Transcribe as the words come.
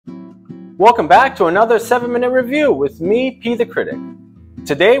Welcome back to another 7-minute review with me, P the Critic.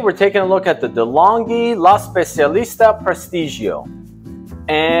 Today we're taking a look at the De'Longhi La Specialista Prestigio,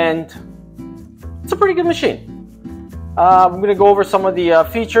 and it's a pretty good machine. I'm going to go over some of the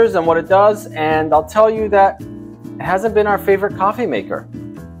features and what it does, and I'll tell you that it hasn't been our favorite coffee maker.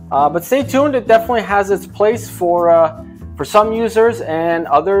 But stay tuned, it definitely has its place for some users, and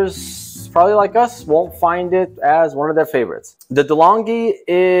others, probably like us, won't find it as one of their favorites. The De'Longhi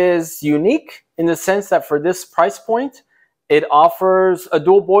is unique in the sense that for this price point, it offers a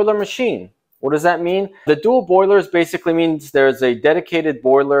dual boiler machine. What does that mean? The dual boilers basically means there's a dedicated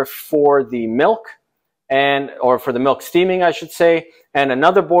boiler for the milk, or for the milk steaming, I should say, and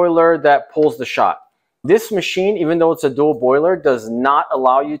another boiler that pulls the shot. This machine, even though it's a dual boiler, does not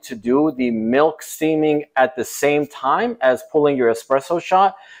allow you to do the milk steaming at the same time as pulling your espresso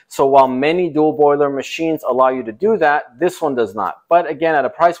shot. So while many dual boiler machines allow you to do that, this one does not. But again, at a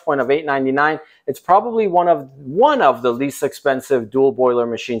price point of $8.99, it's probably one of the least expensive dual boiler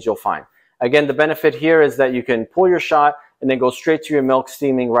machines you'll find. Again, the benefit here is that you can pull your shot and then go straight to your milk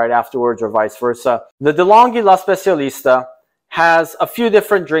steaming right afterwards, or vice versa. The De'Longhi La Specialista has a few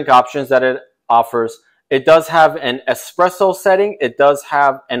different drink options that it offers. It does have an espresso setting, it does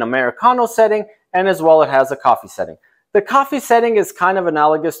have an Americano setting, and as well it has a coffee setting. The coffee setting is kind of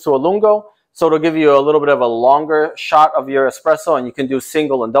analogous to a lungo, so it'll give you a little bit of a longer shot of your espresso, and you can do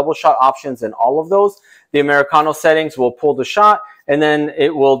single and double shot options in all of those. The Americano settings will pull the shot, and then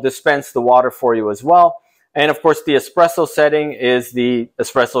it will dispense the water for you as well. And of course, the espresso setting is the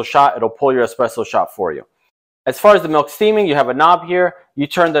espresso shot. It'll pull your espresso shot for you. As far as the milk steaming, you have a knob here. You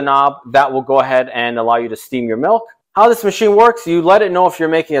turn the knob, that will go ahead and allow you to steam your milk. How this machine works, you let it know if you're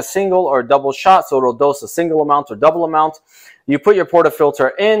making a single or double shot, so it'll dose a single amount or double amount. You put your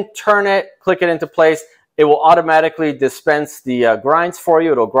portafilter in, turn it, click it into place. It will automatically dispense the grinds for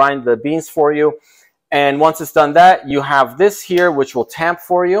you. It'll grind the beans for you. And once it's done that, you have this here, which will tamp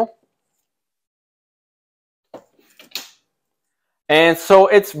for you. And so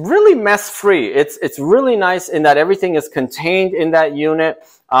it's really mess-free. It's really nice in that everything is contained in that unit.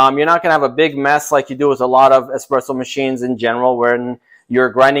 You're not going to have a big mess like you do with a lot of espresso machines in general, when you're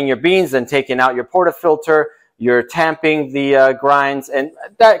grinding your beans and taking out your portafilter, you're tamping the grinds, and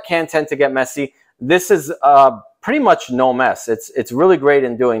that can tend to get messy. This is pretty much no mess. It's really great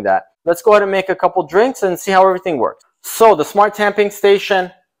in doing that. Let's go ahead and make a couple drinks and see how everything works. So the smart tamping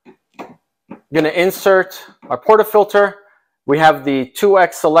station, I'm going to insert our portafilter. We have the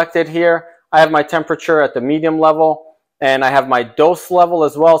 2X selected here. I have my temperature at the medium level, and I have my dose level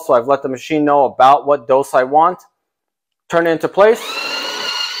as well, so I've let the machine know about what dose I want. Turn it into place.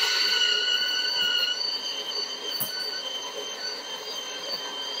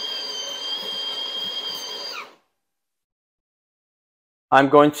 I'm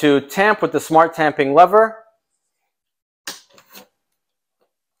going to tamp with the smart tamping lever.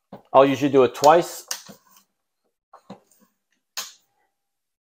 I'll usually do it twice.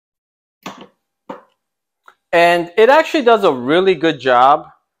 And it actually does a really good job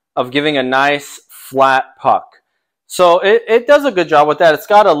of giving a nice flat puck. So it does a good job with that. It's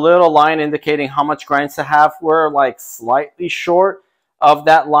got a little line indicating how much grinds to have. We're like slightly short of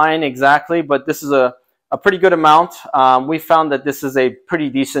that line exactly, but this is a pretty good amount. We found that this is a pretty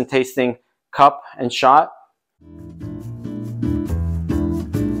decent tasting cup and shot.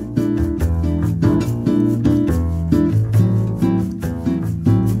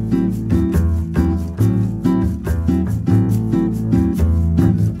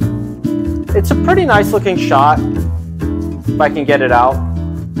 It's a pretty nice looking shot, if I can get it out.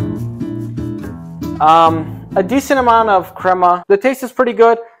 A decent amount of crema. The taste is pretty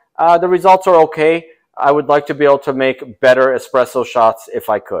good. The results are okay. I would like to be able to make better espresso shots if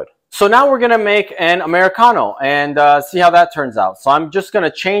I could. So now we're going to make an Americano and see how that turns out. So I'm just going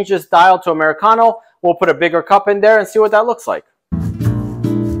to change this dial to Americano. We'll put a bigger cup in there and see what that looks like.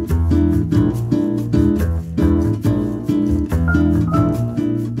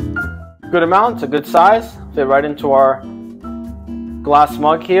 Good amount, a good size, fit right into our glass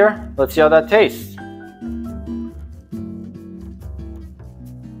mug here. Let's see how that tastes.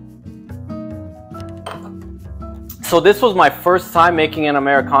 So this was my first time making an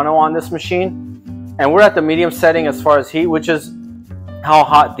Americano on this machine, and we're at the medium setting as far as heat, which is how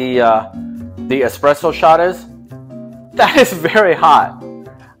hot the espresso shot is. That is very hot.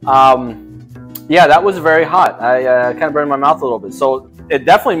 Yeah, that was very hot. I kind of burned my mouth a little bit. So it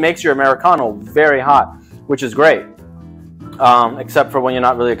definitely makes your Americano very hot, which is great. Except for when you're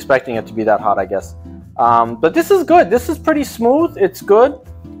not really expecting it to be that hot, I guess. But this is good. This is pretty smooth. It's good.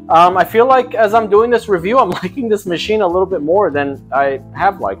 I feel like as I'm doing this review, I'm liking this machine a little bit more than I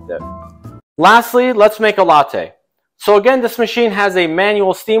have liked it. Lastly, let's make a latte. So again, this machine has a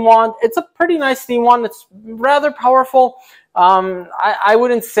manual steam wand. It's a pretty nice steam wand. It's rather powerful. I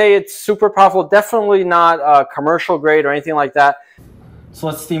wouldn't say it's super powerful. Definitely not commercial grade or anything like that. So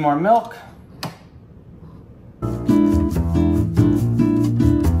let's steam our milk.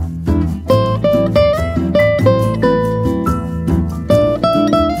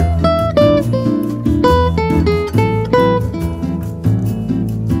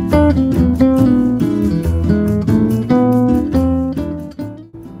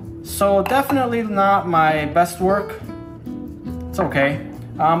 So definitely not my best work. It's okay,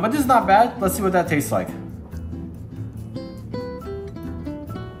 but this is not bad. Let's see what that tastes like.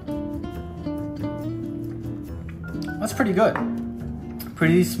 That's pretty good.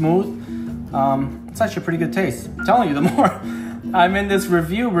 Pretty smooth. It's actually a pretty good taste. I'm telling you, the more I'm in this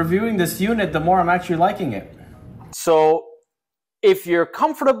reviewing this unit, the more I'm actually liking it. So if you're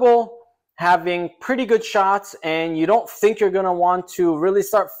comfortable having pretty good shots and you don't think you're gonna want to really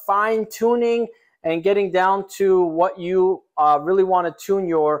start fine-tuning and getting down to what you really want to tune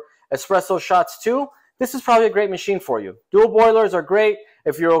your espresso shots to, this is probably a great machine for you. Dual boilers are great.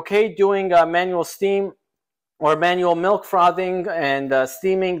 If you're okay doing manual steam or manual milk frothing and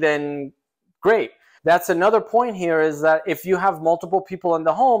steaming, then great. That's another point here, is that if you have multiple people in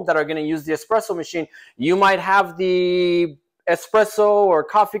the home that are going to use the espresso machine, you might have the espresso or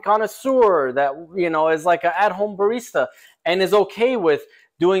coffee connoisseur that, you know, is like an at-home barista and is okay with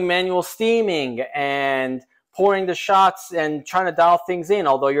doing manual steaming and pouring the shots and trying to dial things in,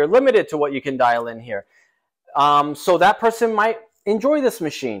 although you're limited to what you can dial in here. So that person might enjoy this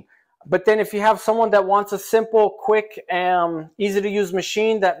machine. But then if you have someone that wants a simple, quick, easy to use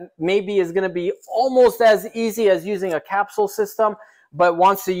machine that maybe is going to be almost as easy as using a capsule system, but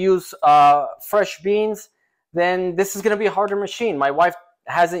wants to use fresh beans, then this is going to be a harder machine. My wife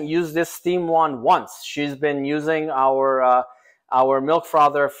hasn't used this steam wand once. She's been using our milk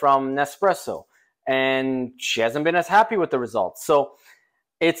frother from Nespresso, and she hasn't been as happy with the results. So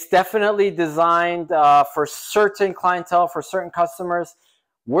it's definitely designed for certain clientele, for certain customers.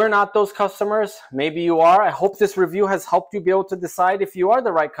 We're not those customers. Maybe you are. I hope this review has helped you be able to decide if you are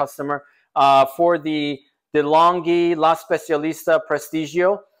the right customer for the De'Longhi La Specialista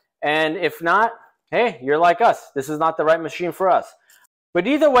Prestigio. And if not, hey, you're like us. This is not the right machine for us. But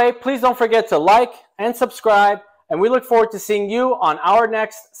either way, please don't forget to like and subscribe, and we look forward to seeing you on our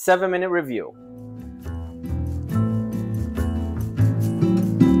next 7-minute review.